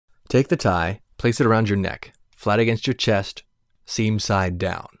Take the tie, place it around your neck, flat against your chest, seam side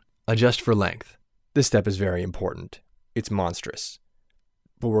down. Adjust for length. This step is very important. It's monstrous,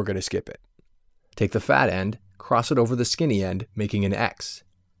 but we're going to skip it. Take the fat end, cross it over the skinny end, making an X.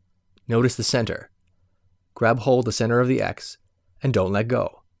 Notice the center. Grab hold the center of the X and don't let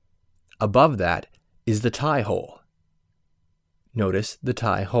go. Above that is the tie hole. Notice the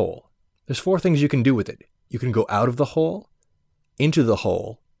tie hole. There's 4 things you can do with it. You can go out of the hole, into the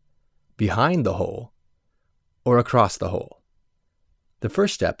hole, behind the hole, or across the hole. The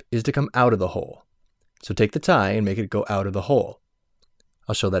first step is to come out of the hole. So take the tie and make it go out of the hole.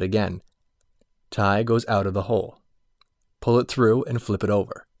 I'll show that again. Tie goes out of the hole. Pull it through and flip it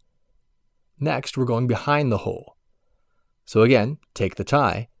over. Next, we're going behind the hole. So again, take the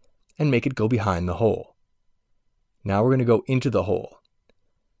tie and make it go behind the hole. Now we're going to go into the hole.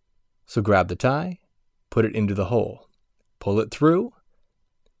 So grab the tie, put it into the hole. Pull it through.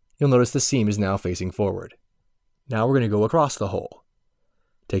 You'll notice the seam is now facing forward. Now we're going to go across the hole.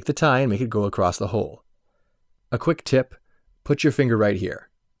 Take the tie and make it go across the hole. A quick tip, put your finger right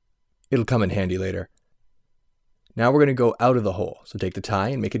here. It'll come in handy later. Now we're going to go out of the hole. So take the tie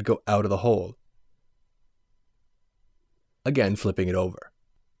and make it go out of the hole. Again, flipping it over.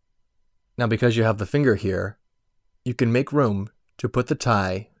 Now because you have the finger here, you can make room to put the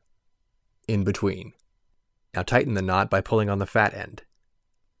tie in between. Now tighten the knot by pulling on the fat end.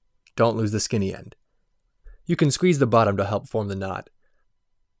 Don't lose the skinny end. You can squeeze the bottom to help form the knot.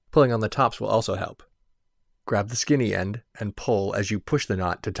 Pulling on the tops will also help. Grab the skinny end and pull as you push the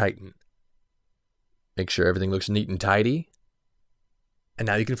knot to tighten. Make sure everything looks neat and tidy. And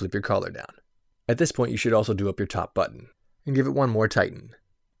now you can flip your collar down. At this point, you should also do up your top button and give it one more tighten.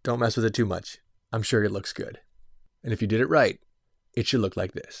 Don't mess with it too much. I'm sure it looks good. And if you did it right, it should look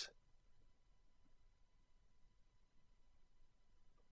like this.